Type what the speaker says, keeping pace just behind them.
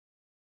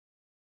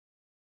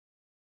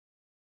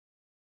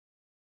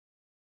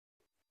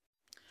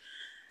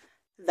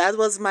That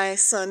was my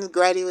son's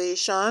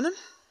graduation.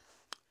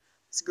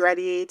 He's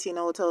graduating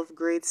out of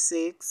grade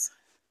 6.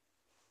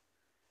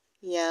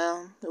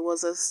 Yeah, it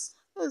was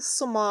a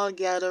small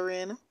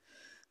gathering,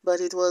 but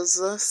it was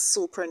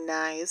super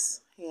nice.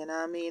 You know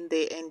what I mean?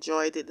 They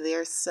enjoyed it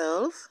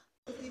themselves,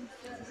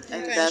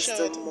 and that's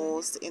the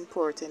most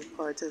important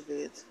part of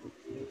it.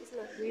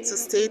 So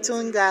stay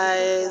tuned,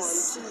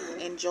 guys.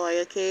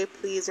 Enjoy, okay?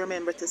 Please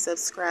remember to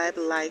subscribe,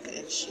 like,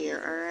 and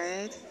share,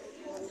 alright?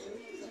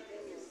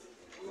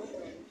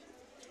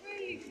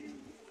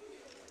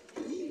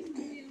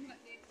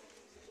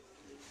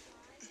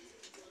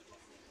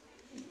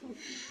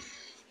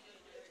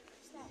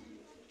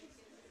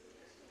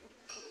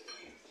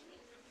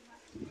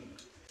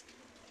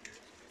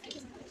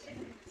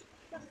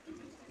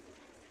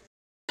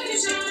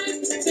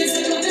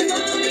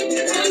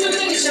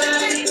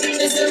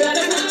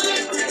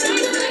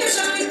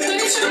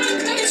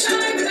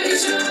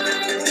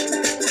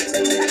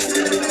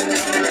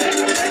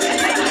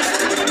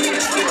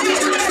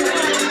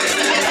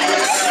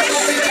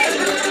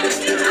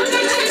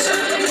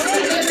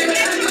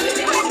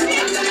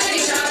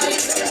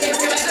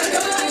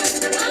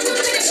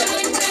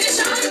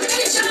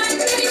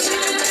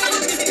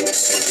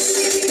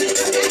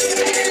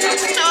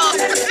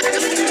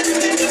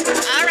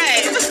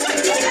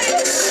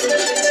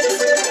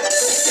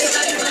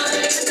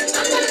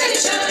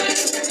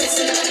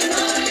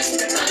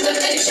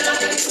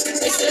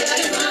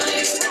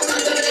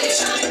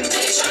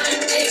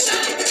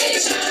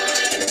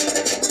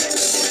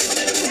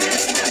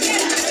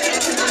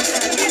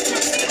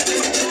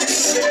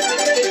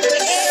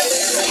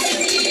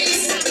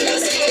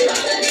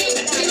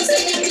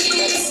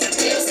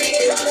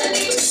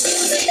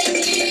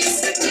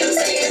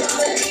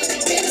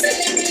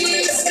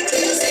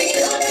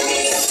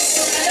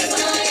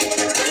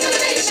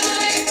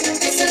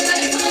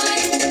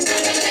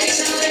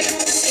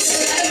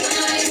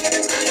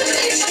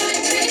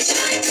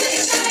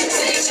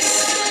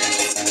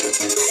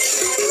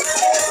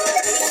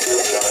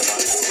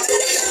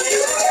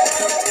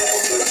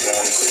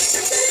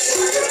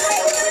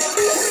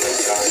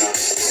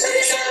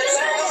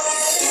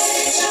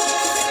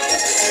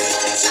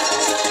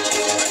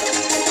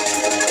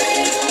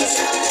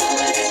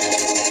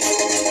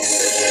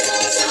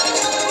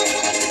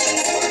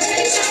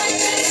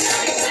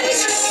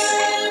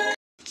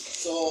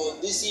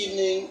 This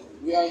evening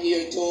we are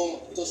here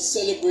to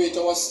celebrate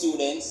our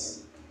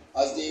students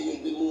as they will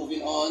be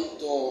moving on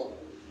to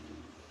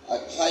a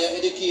higher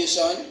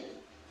education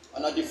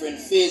and a different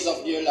phase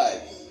of their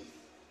life.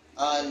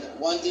 And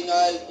one thing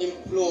I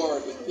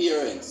implore the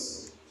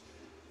parents,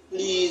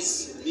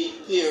 please be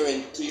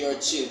parent to your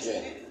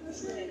children.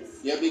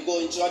 They'll be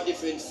going through a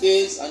different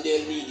phase and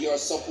they'll need your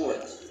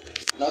support.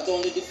 Not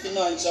only the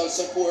financial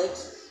support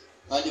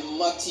and the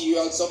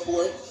material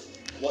support,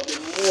 but the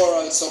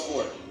moral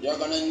support. They're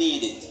going to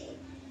need it.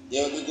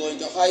 They will be going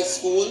to high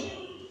school,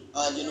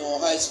 and you know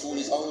high school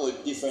is a whole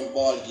different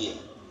ball game.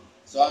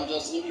 So I'm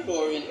just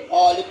imploring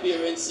all the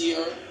parents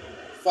here,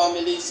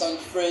 families and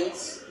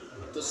friends,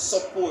 to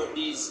support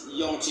these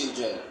young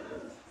children.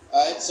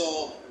 Alright,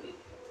 so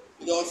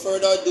without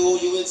further ado,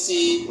 you will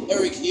see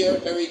Eric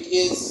here. Eric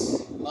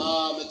is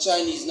a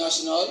Chinese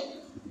national,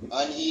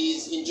 and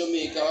he's in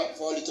Jamaica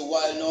for a little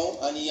while now,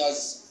 and he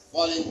has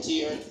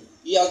volunteered.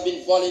 He has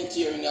been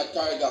volunteering at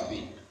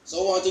Karagapi. So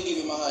I want to give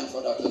him a hand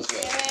for that as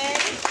well.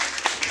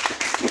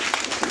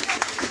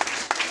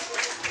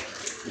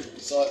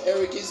 So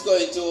Eric is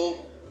going to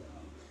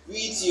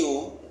greet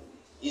you.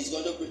 He's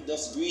going to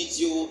just greet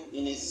you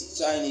in his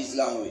Chinese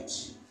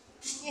language.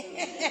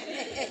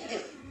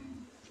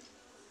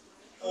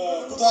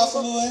 Good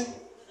afternoon.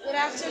 Good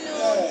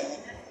afternoon.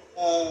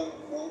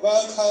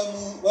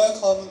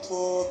 Welcome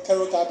to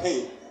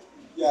Karagapi.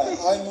 Yeah,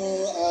 I'm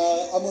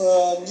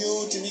a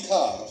new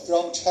Jamaica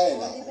from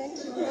China.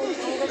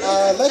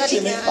 I like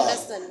Jamaica,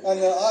 and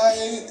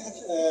I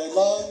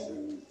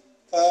learn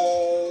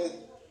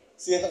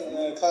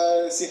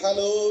say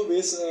hello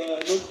with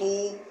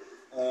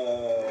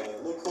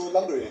local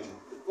language.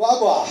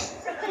 Wagwa.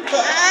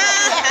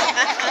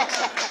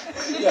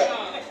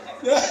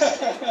 Yeah.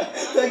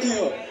 Thank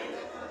you.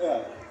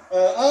 Yeah.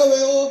 I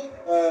will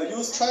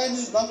use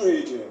Chinese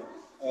language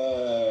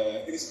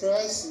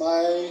express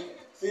my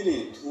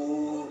feeling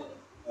to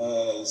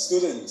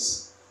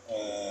students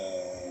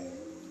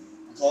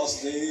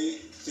because they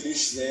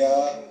finish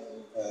their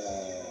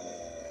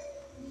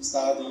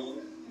study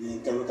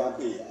in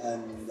Karagapi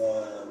and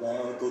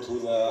will go to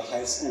the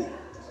high school.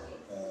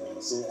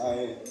 So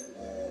I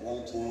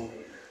want to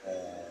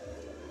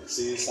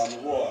say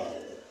some word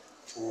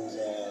to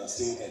the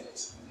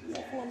student.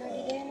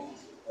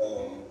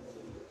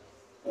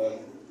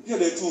 热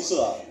烈祝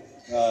贺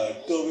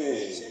各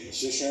位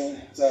学生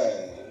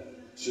在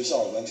学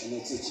校完成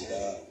了自己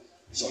的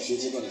小学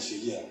阶段的学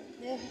业。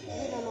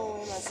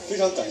非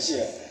常感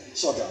谢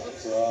校长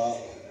和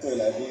各位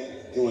来宾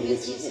给我这个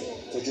机会，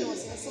在这里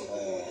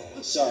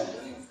向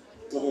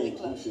各位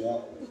同学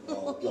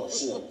表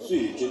示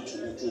最真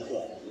诚的祝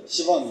贺。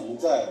希望你们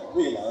在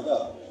未来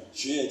的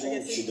学业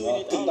中取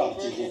得更大的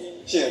进步。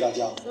谢谢大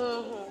家。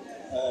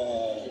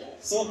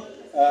So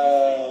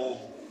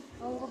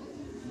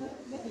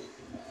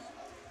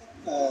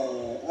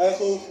I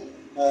hope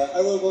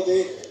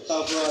everybody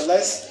have a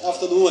nice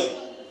afternoon.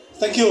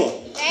 Thank you.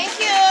 Thank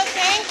you.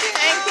 Thank you.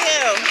 Thank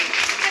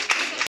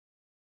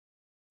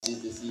you.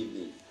 This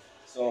evening.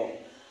 So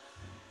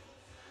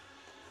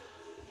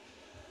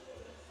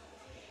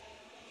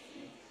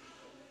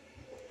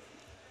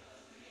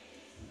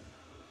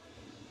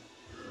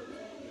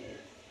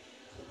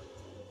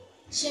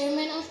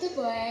Chairman of the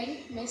Board,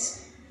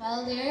 Ms.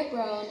 Valdera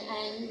Brown,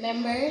 and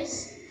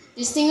members,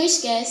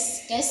 distinguished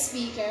guests, guest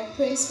speaker,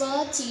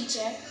 principal,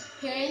 teacher,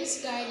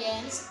 parents,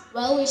 guardians,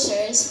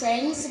 well-wishers,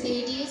 friends,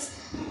 ladies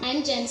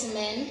and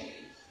gentlemen,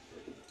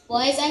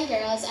 boys and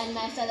girls, and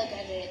my fellow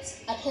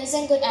graduates. A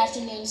pleasant good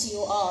afternoon to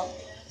you all.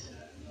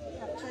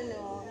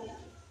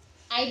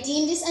 I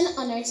deem this an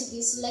honor to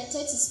be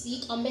selected to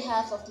speak on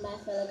behalf of my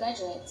fellow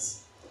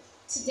graduates.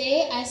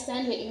 Today, I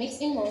stand with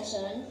mixed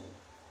emotion.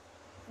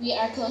 We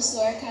are close to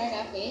our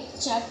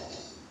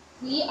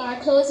We are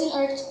closing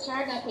our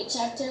Karagape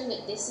chapter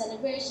with this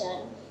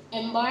celebration,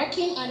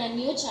 embarking on a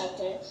new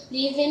chapter,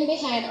 leaving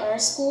behind our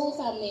school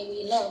family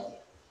we love.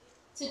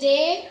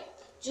 Today,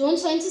 June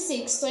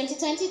 26,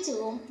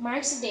 2022,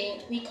 marks the day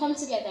we come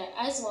together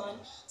as one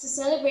to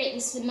celebrate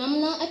this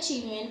phenomenal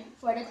achievement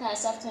for the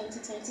class of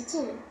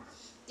 2022.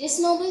 This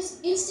noble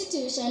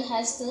institution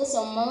has still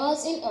some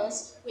morals in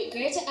us with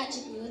greater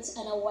attributes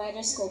and a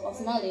wider scope of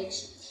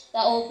knowledge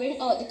that will bring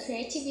out the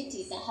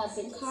creativity that have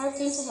been carved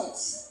into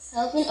us,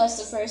 helping us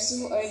to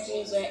pursue our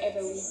dreams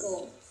wherever we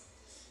go.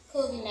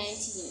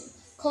 COVID-19.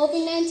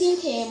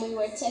 COVID-19 came, we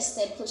were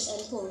tested, pushed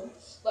and pulled,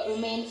 but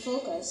remained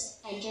focused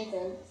and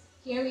driven.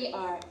 Here we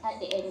are at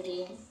the end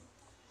game.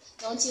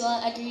 Don't you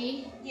all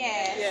agree?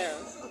 Yes.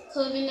 Yes.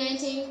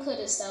 COVID-19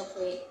 couldn't stop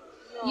it.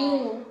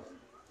 No.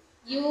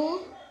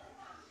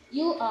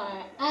 You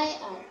are,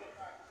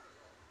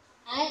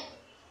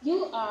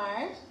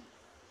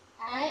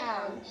 I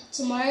am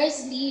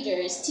tomorrow's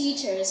leaders,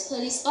 teachers,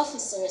 police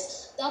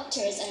officers,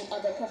 doctors, and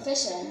other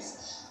professions.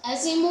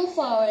 As we move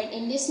forward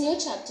in this new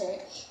chapter,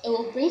 it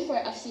will bring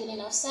forth a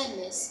feeling of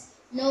sadness,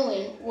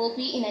 knowing we'll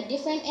be in a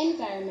different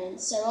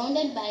environment,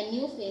 surrounded by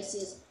new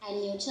faces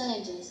and new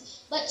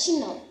challenges. But you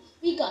know,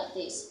 we got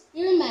this.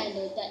 Be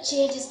reminded that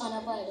change is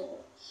unavoidable.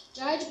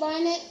 George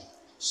Barnett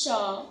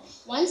Shaw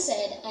once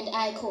said, and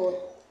I quote,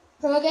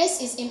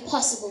 "Progress is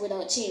impossible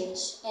without change,"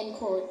 end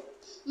quote.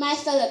 My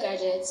fellow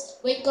graduates,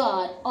 with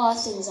God, all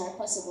things are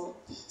possible.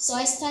 So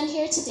I stand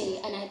here today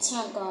and I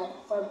thank God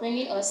for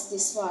bringing us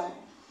this far,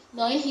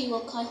 knowing He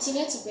will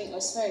continue to bring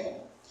us further.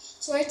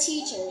 To our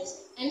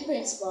teachers and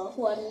principal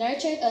who have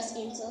nurtured us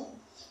into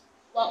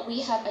what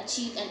we have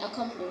achieved and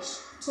accomplished,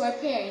 to our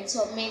parents who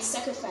have made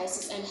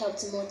sacrifices and helped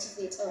to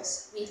motivate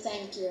us, we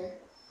thank you.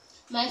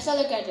 My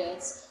fellow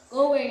graduates,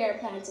 go where you are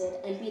planted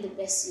and be the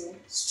best you.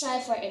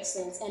 Strive for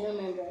excellence and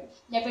remember,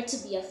 never to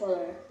be a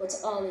follower, but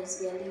to always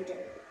be a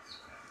leader.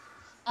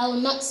 I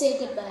will not say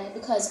goodbye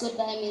because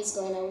goodbye means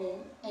going away,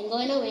 and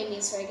going away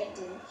means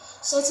forgetting.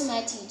 So to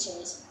my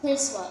teachers,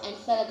 principal, and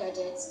fellow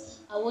graduates,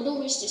 I wouldn't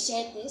wish to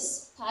share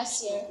this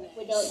past year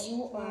without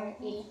you or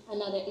in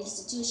another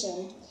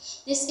institution.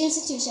 This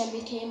institution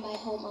became my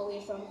home away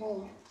from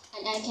home,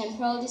 and I can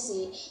proudly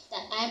say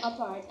that I am a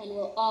part and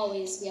will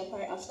always be a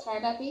part of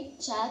Karagapi,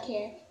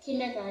 childcare,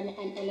 kindergarten,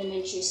 and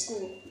elementary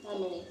school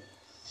family.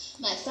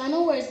 My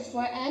final words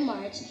before I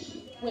march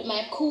with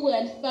my cool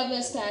and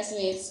fabulous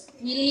classmates.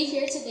 We leave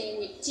here today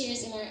with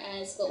tears in our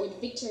eyes, but with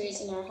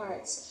victories in our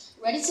hearts,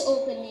 ready to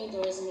open new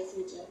doors in the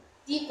future.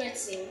 Deep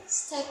breaths in,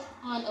 step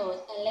on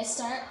out, and let's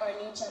start our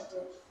new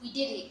chapter. We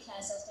did it,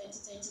 class of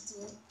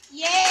 2022.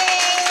 Yay!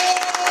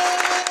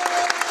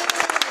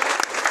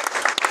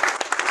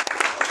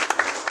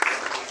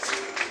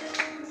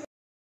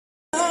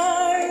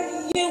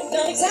 You've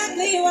done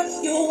exactly what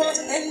you want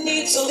and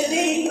need, so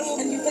believe,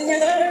 and you can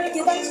never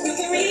give up. You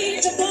can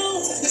reach your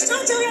goals. Just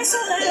talk to your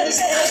soul and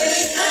say, I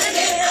believe, I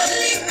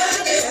believe, I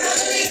believe, I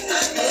believe,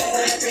 I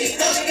believe,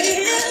 I believe, I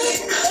believe,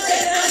 I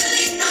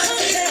believe, I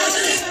believe, I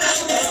believe, I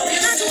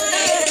believe, that's what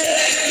I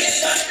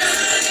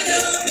do.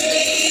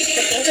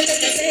 The things that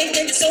they say make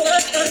it so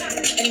much fun,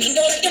 and you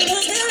know that the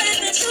moves will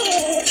let it show.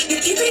 You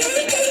keep it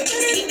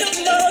and you don't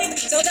know it.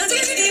 Sometimes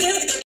it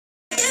will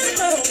get it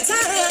wrong.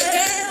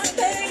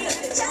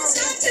 Just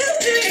got to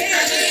be.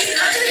 I believe,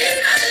 I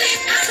believe,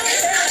 I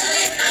believe, I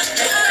believe, I believe, I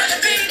believe, I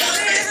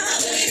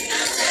believe,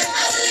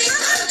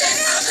 I believe, I believe, I believe, I believe, I believe, I believe, I believe,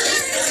 I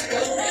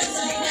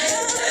believe,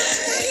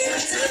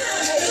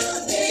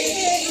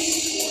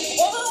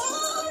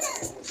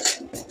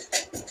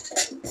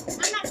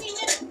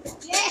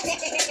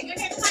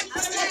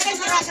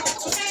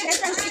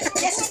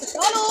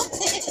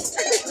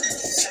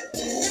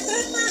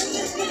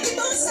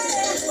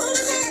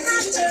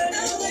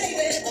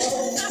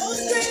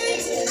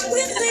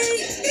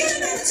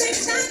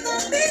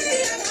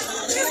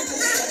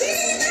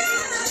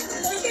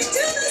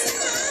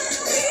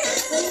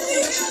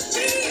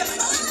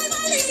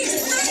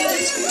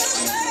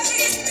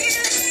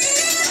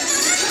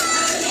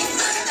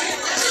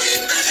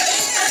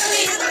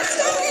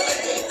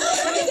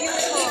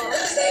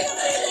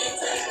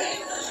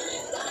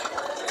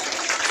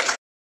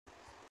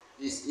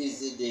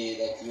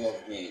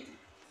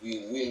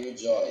 we will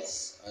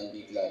rejoice and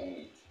be glad in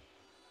it.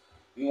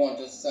 We want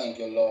to thank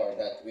you, Lord,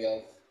 that we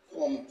have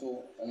come to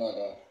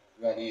another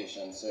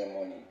graduation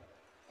ceremony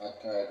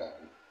at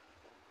Karagati.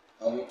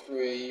 And we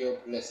pray your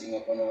blessing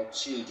upon our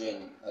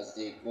children as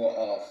they go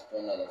off to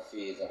another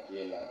phase of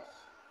their life.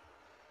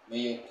 May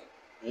you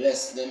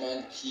bless them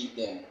and keep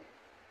them.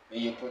 May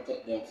you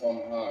protect them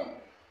from harm.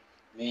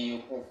 May you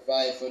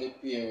provide for the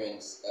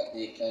parents that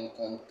they can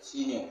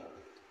continue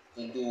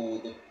to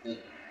do the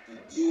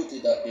duty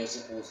that they're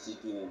supposed to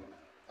do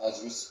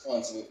as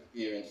responsible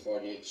parents for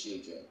their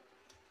children.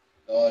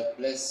 Lord,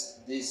 bless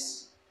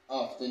this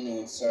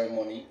afternoon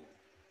ceremony.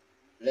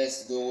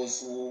 Bless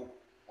those who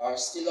are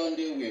still on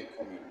their way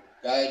coming.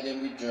 Guide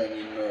them with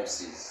journeying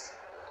mercies.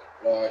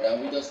 Lord,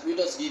 and we just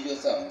give you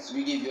thanks.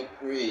 We give you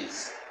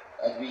praise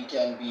that we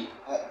can be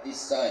at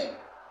this time.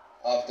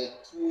 After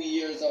 2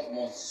 years of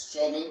much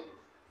struggle,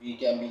 we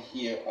can be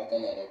here at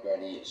another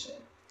graduation.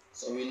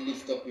 So we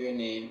lift up your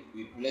name,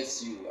 we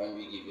bless you, and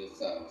we give you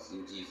thanks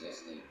in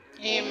Jesus' name.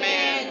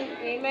 Amen.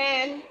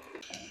 Amen.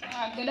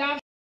 Good afternoon.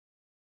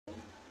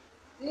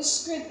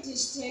 This script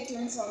is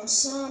taken from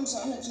Psalms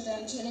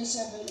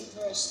 127,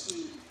 verse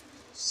 3.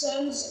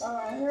 Sons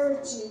are a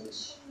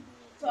heritage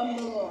from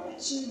the Lord,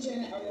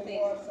 children a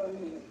reward from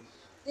him.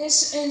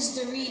 This ends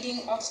the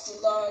reading of the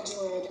Lord's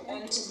word,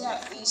 and to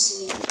that we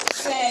say,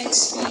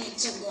 thanks be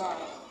to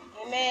God.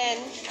 Amen.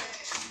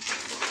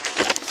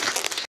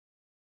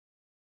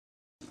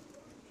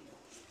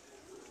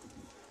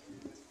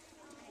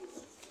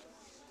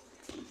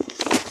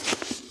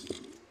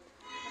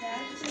 Good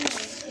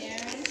afternoon,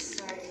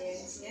 parents,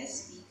 guardians, guest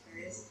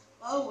speakers,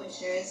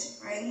 well-wishers,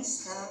 friends,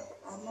 staff,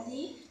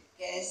 family,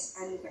 guests,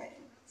 and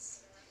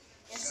graduates.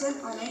 It's an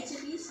honor to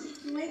be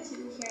speaking with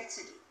you here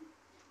today.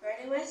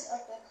 Graduates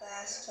of the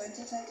class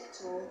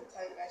 2022,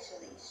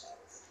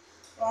 congratulations.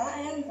 While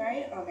I am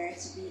very honored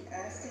to be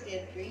asked to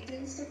give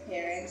greetings to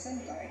parents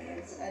and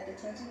guardians at the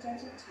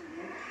 2022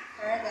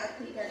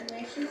 Karagaki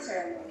graduation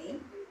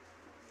ceremony,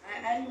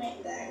 I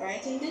admit that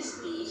writing this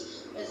speech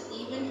was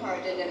even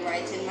harder than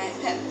writing my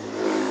pep.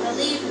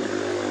 Believe me,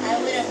 I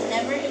would have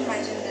never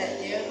imagined that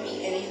there would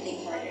be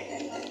anything harder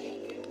than that.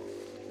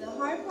 The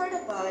hard part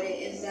about it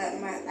is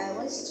that I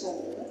was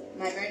told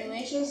my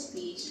graduation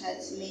speech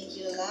had to make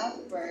you laugh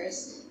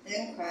first,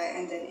 then cry,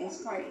 and then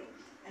inspire you,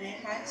 and it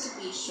had to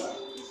be short.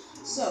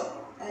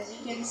 So, as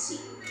you can see,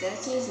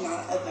 that is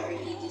not a very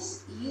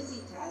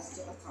easy task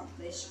to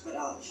accomplish, but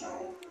I'll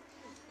try.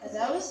 As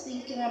I was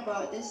thinking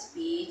about this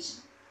speech,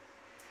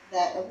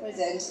 that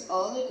represents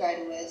all the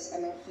graduates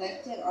and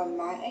reflected on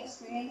my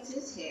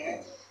experiences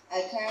here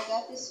at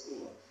Karagaki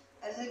School.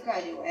 As a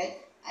graduate,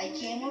 I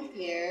came up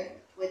here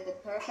with the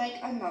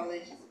perfect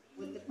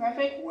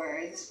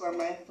words for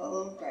my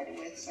fellow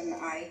graduates and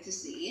I to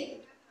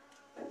say,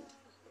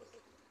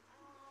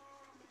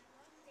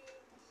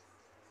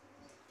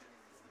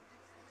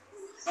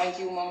 Thank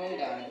you, Mom and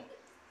Dad.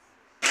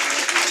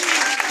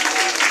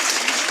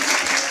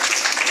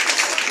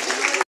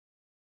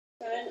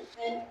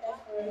 And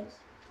effort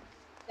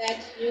that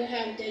you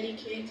have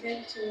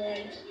dedicated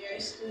toward your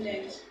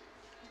students.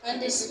 On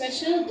this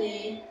special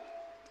day,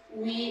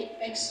 we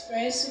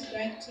express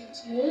gratitude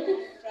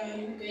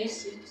from grade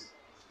 6.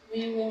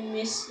 We will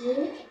miss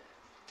you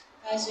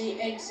as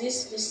we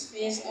exist this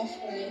phase of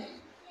life,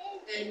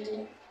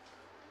 and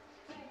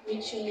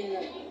we truly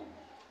love you.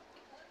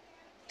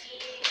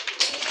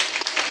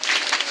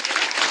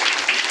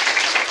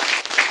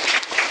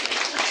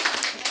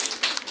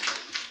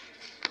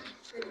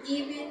 good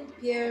evening,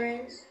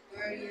 parents,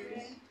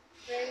 guardians,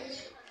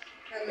 friends,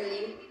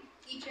 family,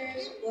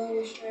 teachers,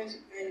 well-wishers,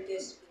 and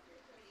guest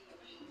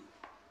speakers,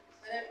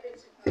 Madam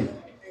Principal,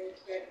 and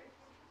Chair.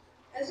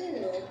 As you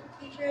know,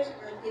 teachers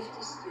are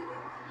gifted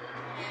students.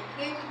 I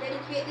am here to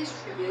dedicate this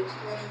tribute to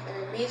one of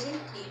our amazing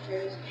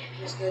teachers,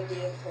 Mr.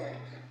 Dale Ford,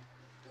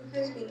 who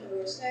has been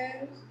our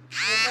science,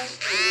 local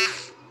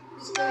studies,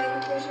 physical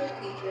education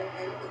teacher,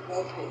 and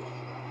football coach.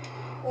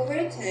 Over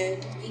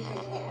time, we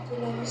have gotten to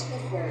know Mr.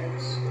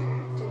 Forbes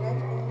to not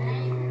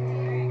only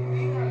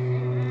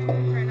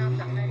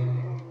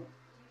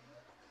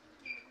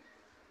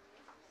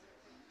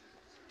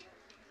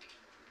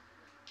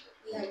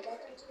we have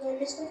gotten to know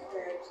Mr.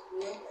 Forbes to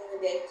not only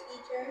be a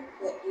teacher,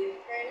 but be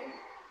a friend,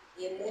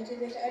 be a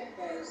motivated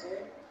advisor,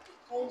 a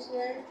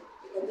counselor,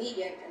 a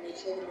comedian, and a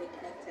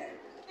troublemaker at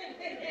times.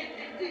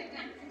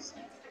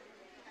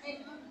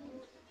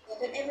 But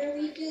whenever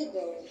we feel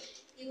down,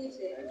 he would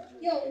say,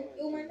 yo,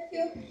 man,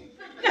 yo. I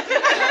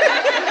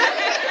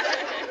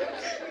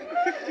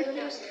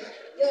would say,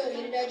 yo, you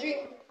need a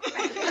drink.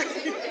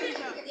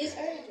 These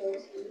are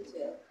jokes he would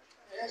tell,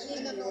 and as we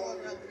know,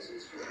 this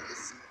is true.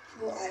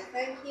 So I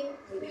thank him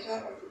on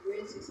behalf of the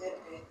grade 6 and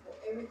I for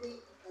everything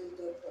he has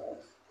done for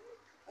us.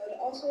 I would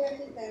also like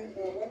to thank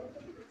our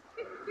wonderful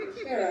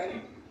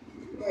Sharon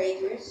for a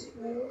great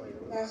school,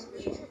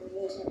 classmates, and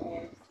most of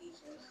our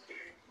teachers.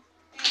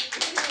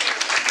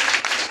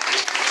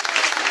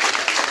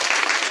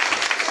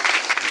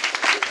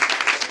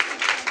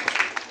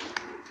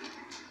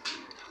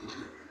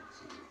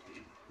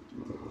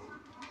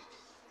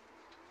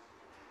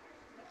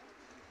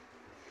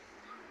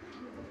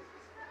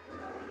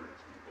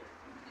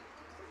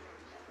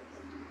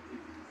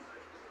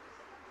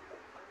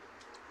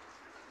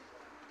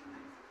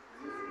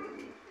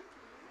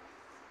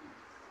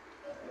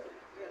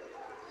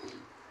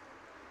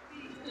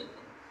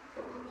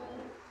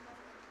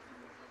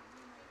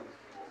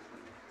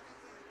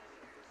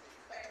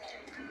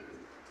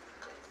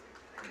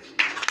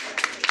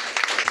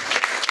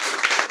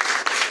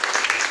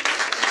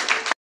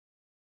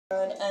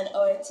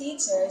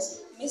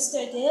 teachers,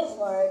 Mr. Dale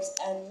Forbes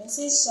and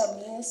Mrs.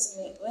 Shamil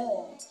Smith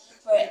Williams,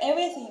 for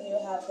everything you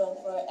have done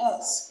for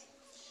us.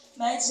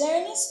 My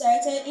journey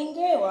started in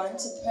grade 1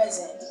 to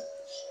present.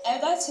 I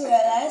got to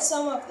realize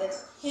some of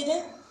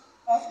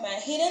my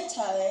hidden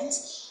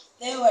talents.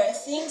 There were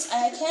things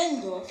I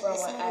can do from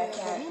what I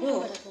can't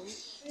do.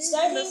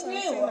 Starting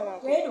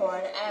grade 1,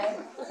 I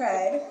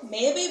cried,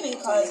 maybe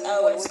because I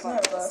was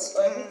nervous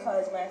or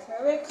because my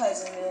favorite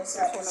cousin didn't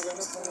start the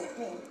same school with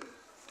me.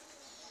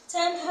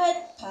 Time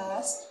had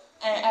passed,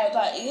 and I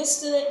got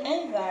used to the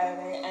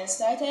environment and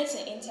started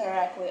to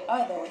interact with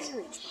others.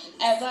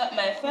 I got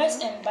my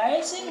first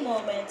embarrassing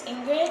moment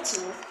in grade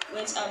 2,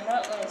 which I'm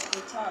not going to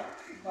be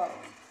talking about.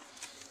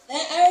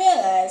 Then I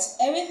realized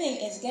everything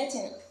is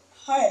getting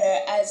harder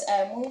as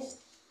I moved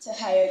to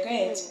higher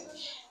grades.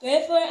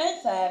 Grade 4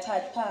 and 5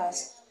 had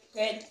passed.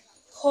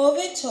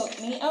 COVID took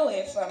me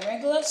away from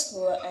regular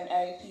school and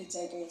I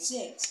repeated grade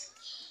 6.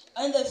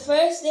 On the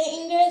first day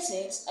in grade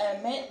 6, I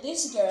met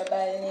this girl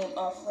by the name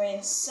of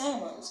Rain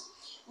Simons.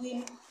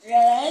 We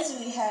realized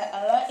we had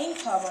a lot in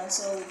common,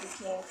 so we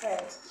became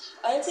friends,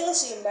 until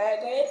she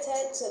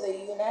migrated to the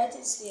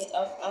United States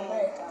of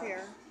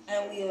America,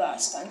 and we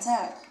lost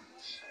contact.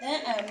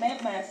 Then I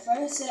met my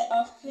first set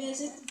of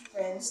crazy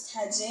friends,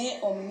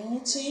 Tajay,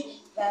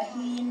 Omitri,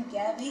 Bahim,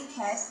 Gabby,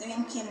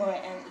 Catherine, Kimoy,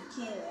 and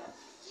Ikelia.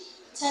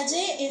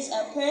 Tajay is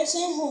a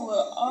person who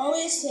will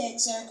always take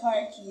Sir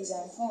car keys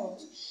and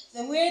phones.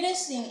 The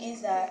weirdest thing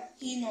is that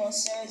he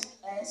knows Sir's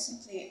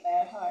license plate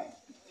by heart.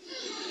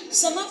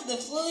 Some of the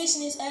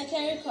foolishness I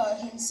can recall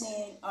him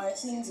saying are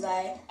things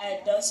like,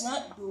 I does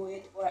not do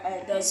it or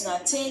I does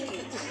not take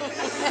it.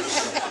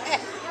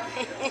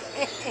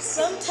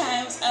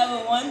 Sometimes I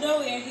will wonder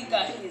where he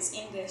got his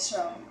English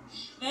from.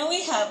 Then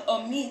we have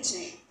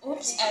Omitri.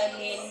 Oops, I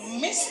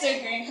mean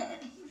Mr. Graham.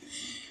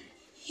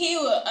 He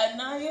will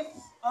annoy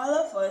all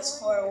of us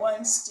for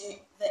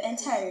the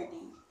entire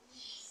day.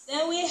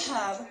 Then we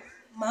have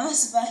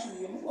Mas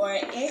Bahim, or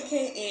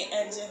aka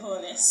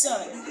Angehona's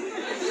son.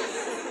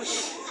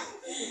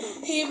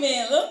 He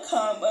may look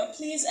calm, but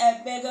please,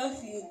 I beg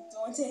of you,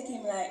 don't take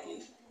him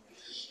lightly.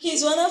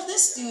 He's one of the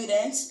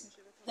students,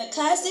 the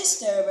class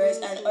disturbers,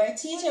 and our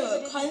teacher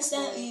will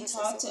constantly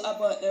talk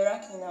about the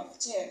rocking of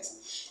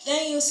chairs.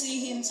 Then you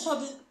see him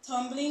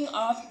tumbling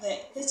off the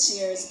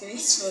chairs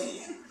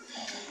gracefully.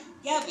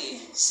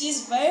 Gabby,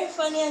 she's very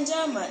funny and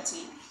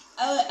dramatic.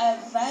 I will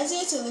advise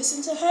you to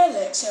listen to her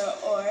lecture,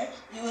 or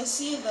you will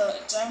see the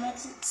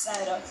dramatic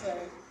side of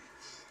her.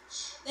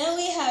 Then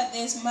we have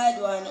this mad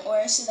one,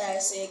 or should I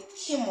say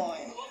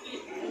Kimoy.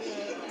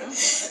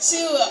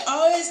 She will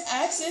always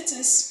ask you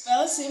to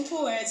spell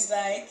simple words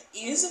like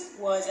is,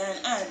 was,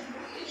 and an.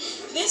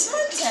 This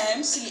one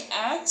time she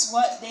asked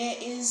what day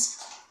is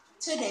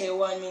today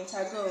 1 minute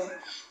ago.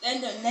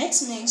 Then the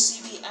next minute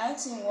she be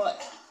asking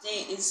what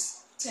day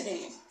is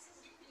today.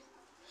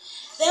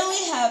 Then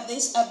we have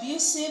this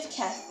abusive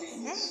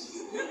Catherine,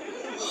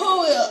 who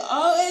will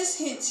always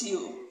hit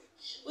you.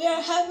 We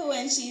are happy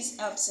when she's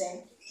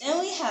absent. Then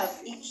we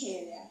have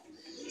Ikelia.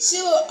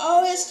 She will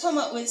always come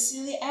up with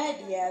silly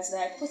ideas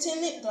like putting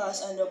lip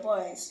gloss on the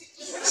boys.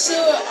 She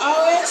will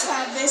always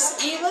have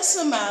this evil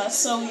smile,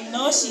 so we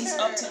know she's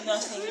up to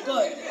nothing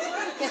good.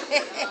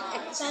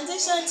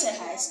 Transition to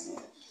high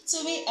school.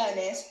 To be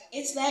honest,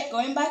 it's like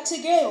going back to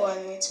grade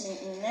 1, which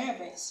made me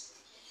nervous.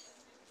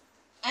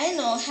 I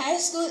know high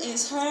school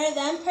is harder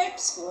than prep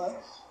school.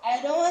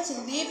 I don't want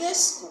to leave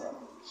this school.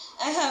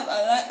 I have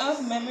a lot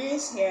of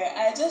memories here.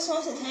 I just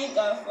want to thank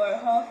God for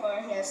how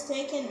far He has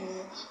taken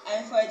me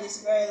and for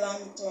this very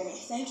long journey.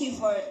 Thank you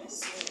for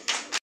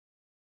listening.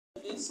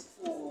 This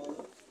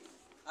school,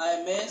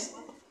 I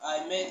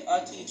met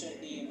a teacher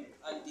named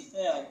Auntie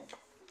Fayan.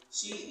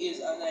 She is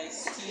a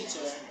nice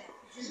teacher.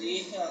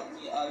 She helped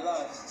me a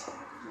lot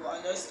to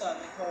understand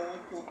how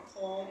to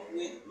cope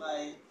with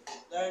my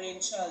learning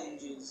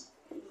challenges.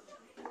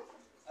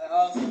 I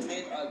also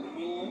made a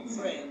new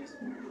friend.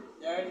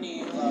 Their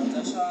names are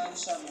Dashan,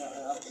 Shamir,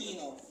 and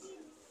Aquino.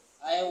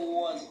 I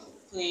was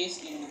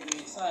placed in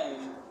grade 5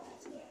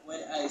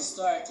 when I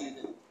started.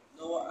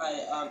 Now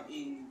I am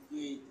in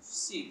grade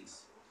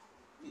 6.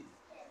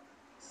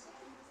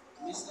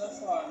 Mr.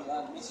 Farms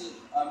and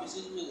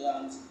Mrs.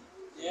 Williams,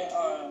 they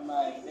are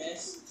my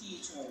best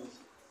teachers.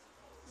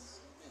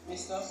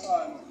 Mr.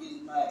 Farms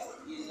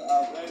is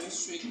a very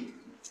strict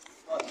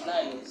but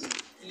nice.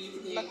 He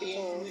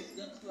played with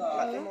the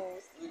class and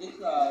with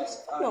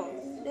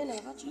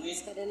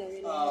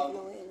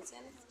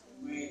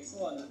great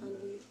fun.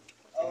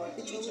 Our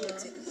teacher,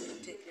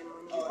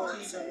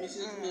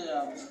 Mrs.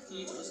 Williams,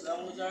 teaches us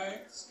language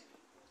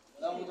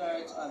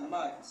arts and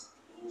maths.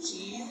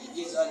 She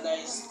is a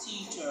nice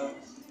teacher.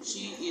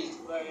 She is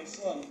very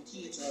fun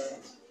teacher.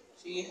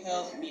 She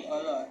helped me a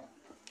lot.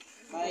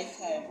 My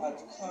time at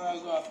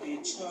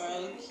choreography,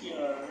 child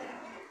care,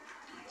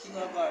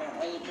 kindergarten,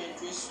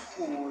 elementary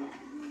school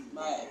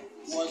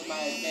was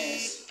my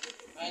best.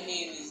 My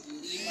name is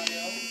Lee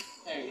Manuel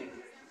Perry.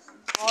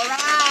 All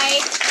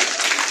right.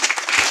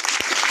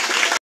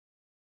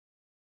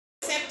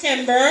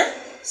 September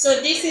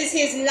So this is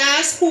his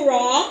last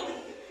hurrah.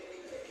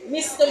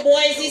 Mr.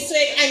 Boys this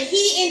way, and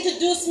he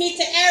introduced me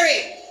to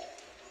Eric.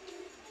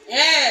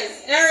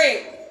 Yes,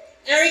 Eric.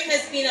 Eric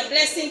has been a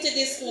blessing to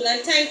this school,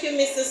 and thank you,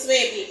 Mr.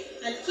 Swaby.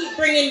 And keep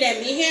bringing them.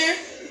 You hear?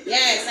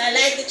 Yes, I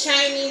like the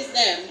Chinese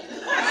them.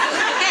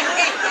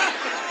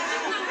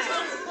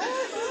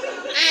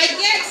 I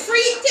get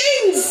free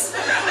things.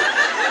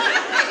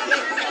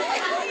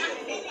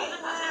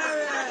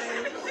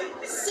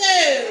 So,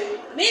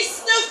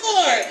 Mr.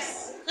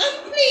 Forbes, come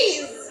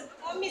please.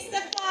 Oh, Mr.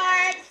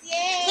 Forbes,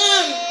 yay!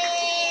 Come.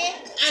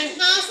 And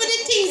half of the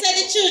things that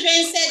the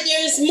children said,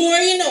 there is more,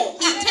 you know.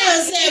 He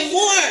tells them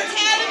more.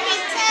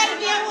 Tell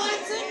me, I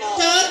want to know.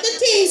 Talk the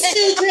things,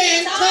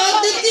 children.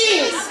 Talk the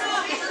things.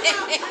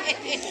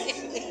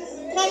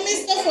 Come,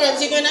 Mr.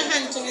 Forbes, you're going to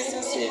hand to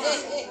Mr. Swift.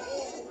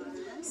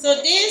 So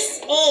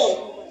this,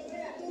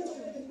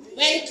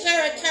 when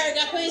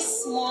Karagapo is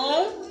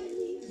small,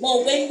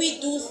 but when we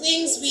do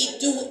things, we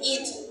do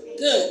it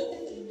good.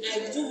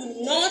 I do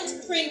not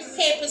print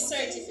paper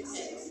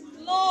certificates.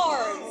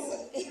 Lord.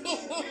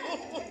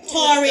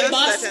 Tori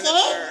Bosco,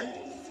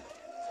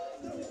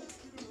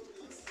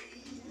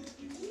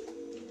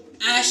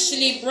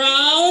 Ashley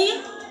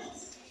Brown,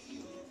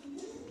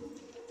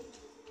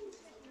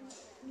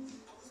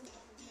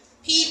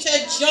 Peter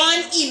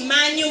John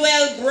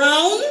Emmanuel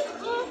Brown,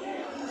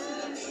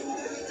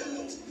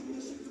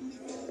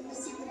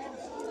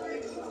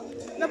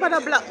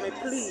 Nobody block me,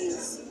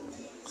 please.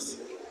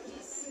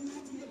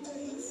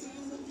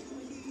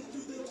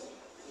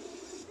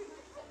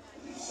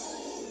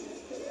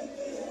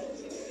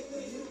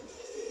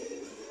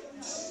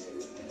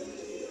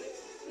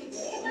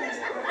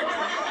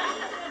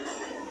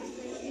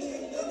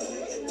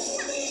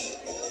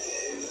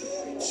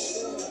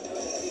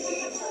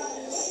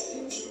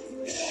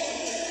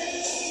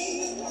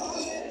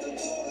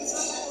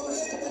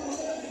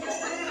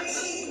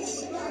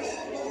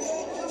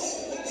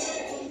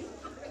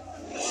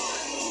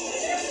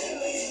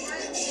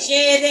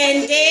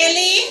 Jaden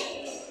Daly,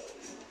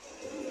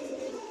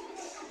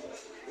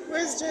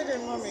 Where's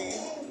Jaden, mommy?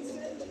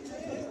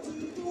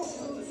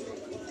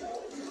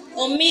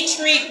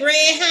 Omitri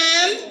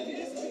Graham,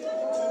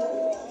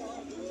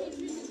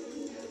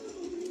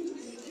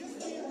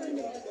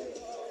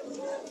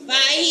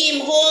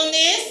 Bahim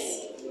Wholeness,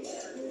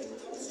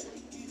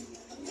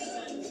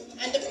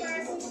 and the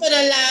person for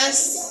the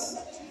last,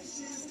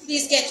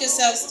 please get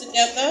yourselves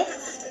together,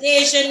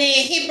 Dejane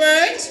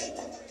Hibbert,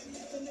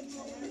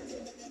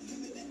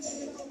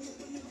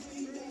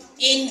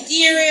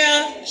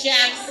 Indira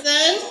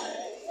Jackson,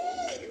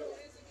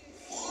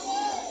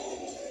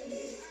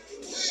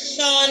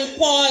 Sean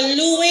Paul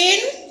Lewin,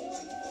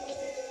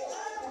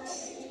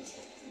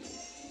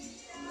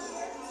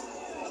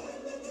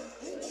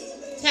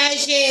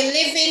 Tajay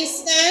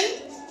Livingston,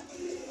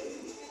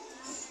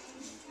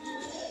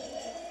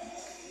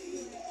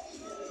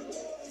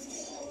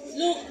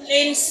 Luke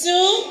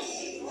Linsu,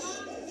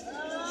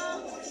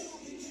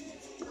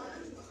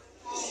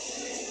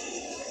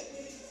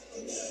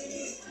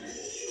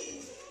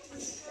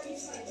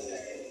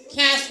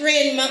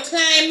 Catherine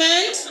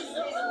McClymont,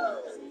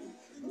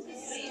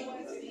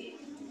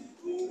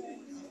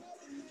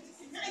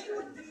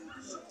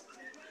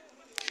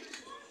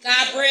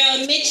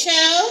 Gabriel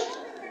Mitchell,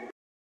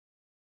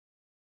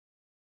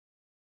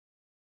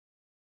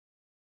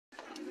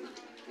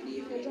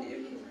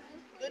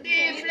 Good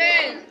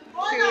evening.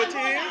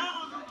 Cutie.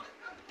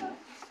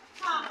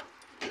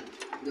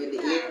 Good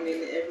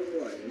evening,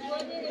 everyone.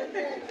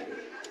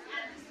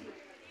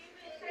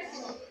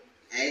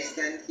 I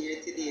stand here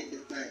today to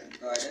thank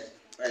God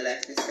for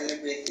life to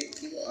celebrate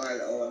with you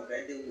all our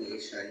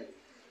graduation,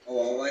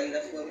 our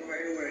wonderful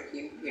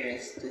hard-working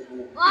parents who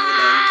paid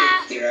and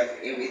took care of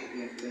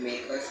everything to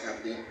make us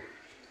happy,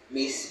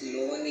 Miss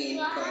Lonnie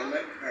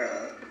Palmer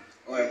Carroll,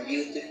 our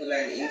beautiful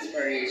and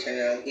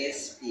inspirational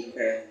guest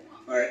speaker,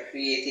 for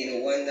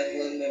creating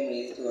wonderful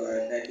memories to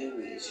our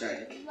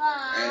graduation.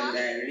 And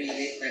I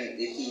really thank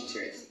the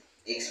teachers,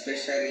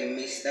 especially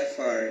Mr.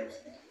 Forbes,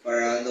 for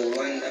all the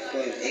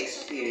wonderful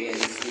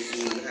experiences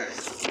we had.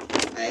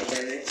 I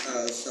can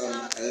recall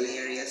some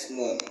hilarious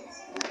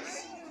moments.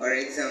 For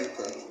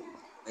example,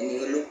 when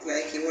you look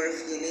like you were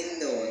feeling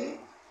down,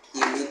 he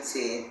would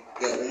say,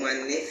 "Your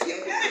woman left you."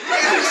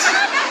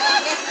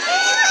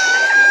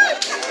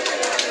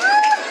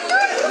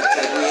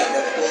 It would make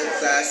the whole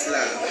class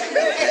laugh,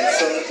 and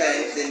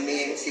sometimes the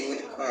names he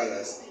would call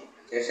us,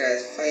 such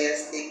as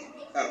Firestick,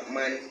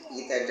 Capman,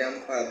 Peter,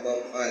 John Paul,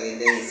 Bob Marley,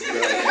 Dennis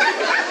Brown.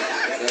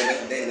 So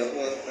then the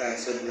whole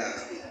class would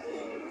laugh.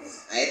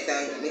 I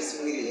thank Miss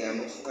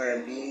Williams for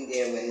being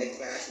there when the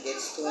class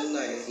gets too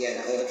noisy and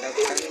out of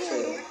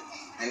control.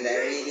 And I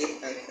really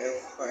thank her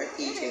for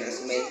teaching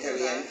us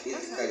mentally and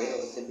physically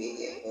how to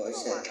behave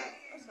ourselves.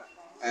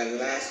 And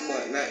last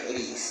but not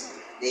least,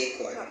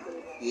 Deacon.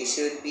 You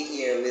should be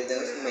here with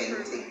those men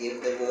to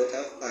give the vote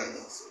of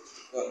thanks.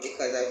 But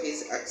because of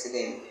his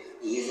accident,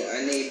 he is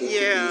unable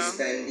to be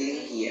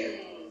standing here.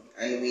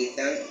 And we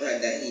thank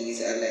God that he is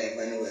alive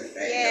and well right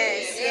now.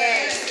 Yes.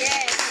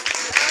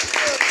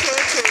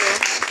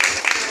 True.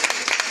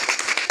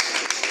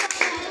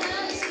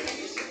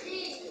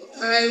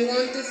 I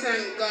want to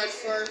thank God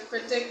for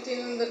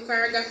protecting the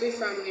Karagapi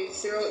family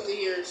throughout the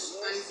years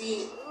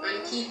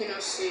and keeping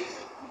us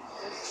safe.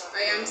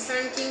 I am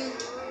thanking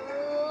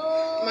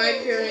my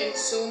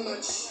parents so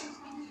much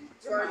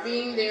for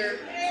being there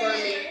for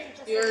me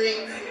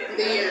during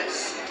the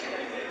years.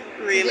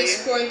 Really? To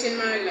this point in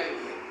my life.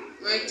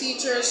 My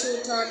teachers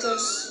who taught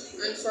us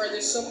and for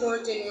the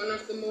support in one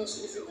of the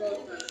most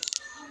difficult times.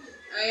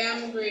 I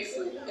am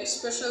grateful,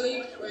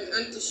 especially when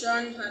Auntie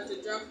Sean had to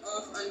drop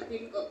off and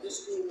pick up the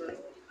schoolwork,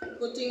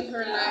 putting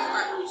her life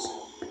at risk.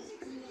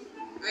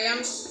 I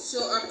am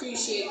so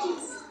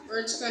appreciative.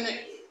 Words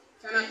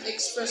cannot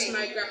express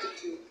my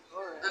gratitude.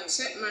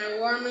 Accept my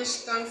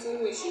warmest thankful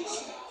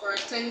wishes for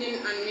attending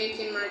and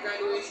making my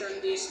graduation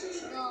day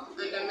special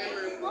and a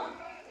memorable.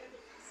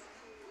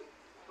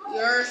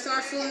 Your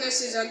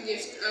thoughtfulness is a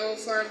gift I will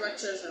forever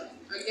treasure.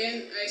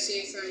 Again, I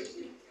say thank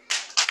you.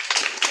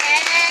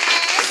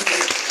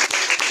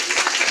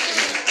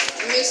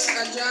 Miss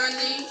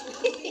Ajani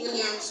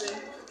Williamson,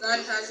 God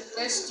has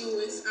blessed you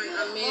with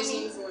an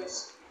amazing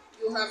voice.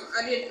 You have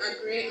added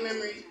a great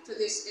memory to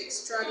this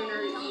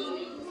extraordinary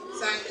evening.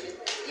 Thank you.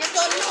 You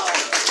don't know.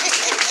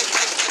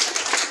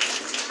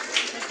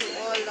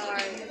 Oh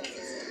Lord.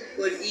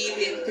 Good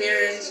evening,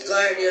 parents,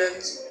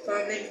 guardians,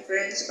 family,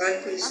 friends,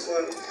 and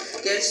principal,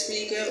 guest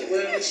speaker,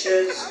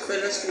 well-wishers,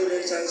 fellow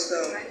students, and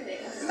staff.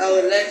 I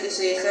would like to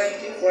say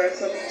thank you for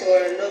coming to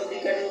our lovely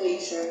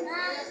graduation.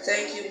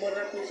 Thank you,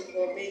 Mother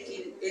Principal, for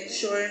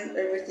ensuring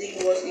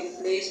everything was in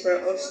place for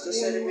us to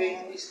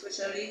celebrate,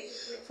 especially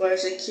for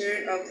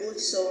securing a good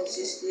sound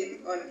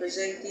system and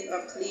presenting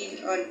a clean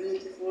and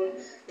beautiful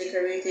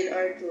decorated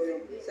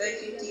auditorium.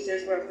 Thank you,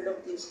 teachers, for a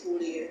productive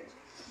school year.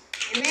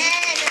 Amen.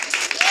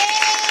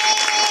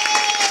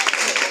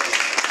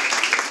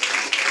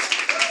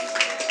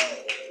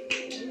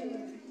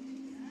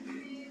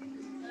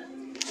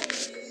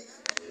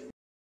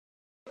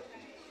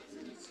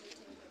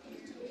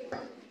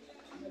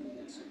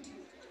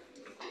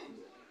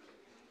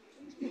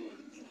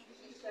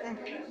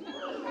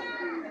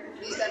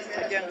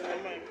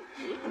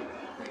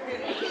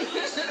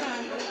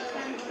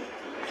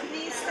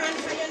 Please stand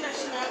for your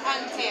national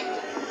anthem.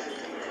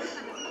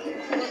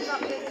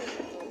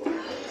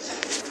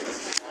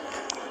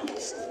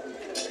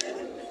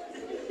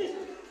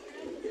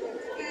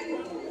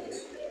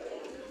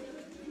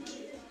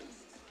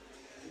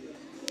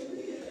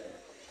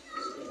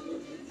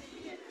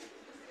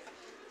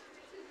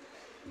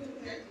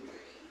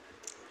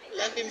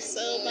 Love him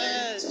so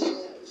much.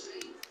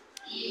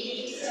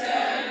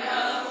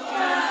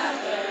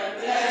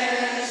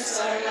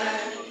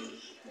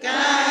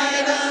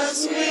 Guide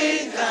us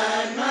with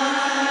thy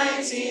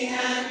mighty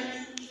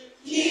hand.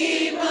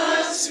 Keep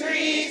us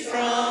free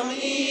from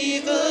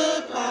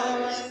evil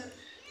power.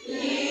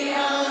 Be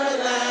our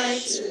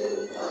light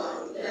to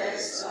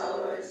complex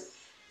hours.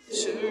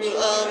 To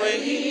our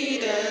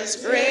leaders,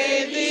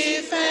 great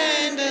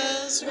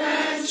defenders,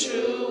 grant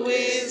true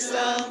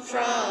wisdom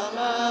from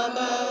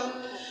above.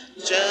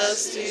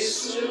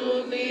 Justice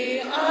to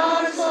be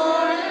our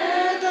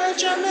forever.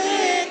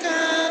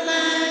 Jamaica,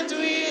 land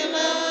we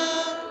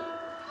love.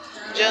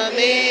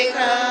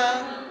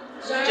 Jamaica,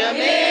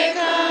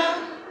 Jamaica,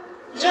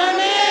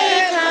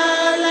 Jamaica,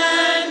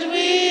 land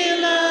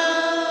we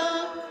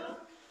love.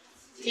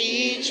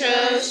 Teach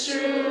us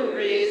true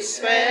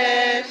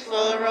respect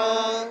for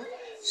all.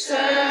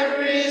 Serve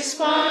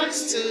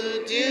response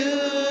to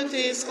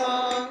duty's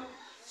call.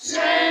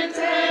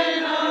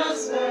 Strengthen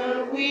us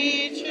for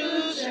we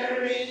to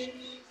cherish.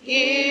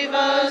 Give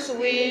us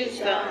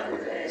wisdom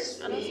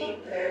lest we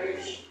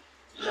perish.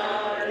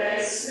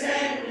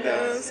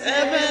 Those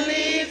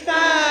Heavenly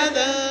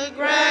Father,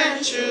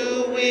 grant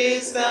true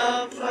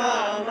wisdom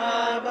from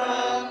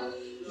above.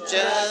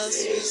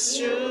 Justice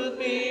should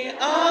be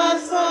all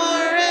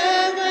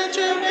forever.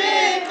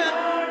 Jamaica,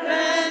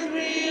 land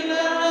we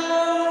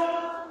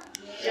love.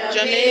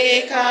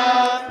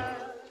 Jamaica,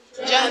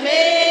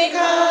 Jamaica.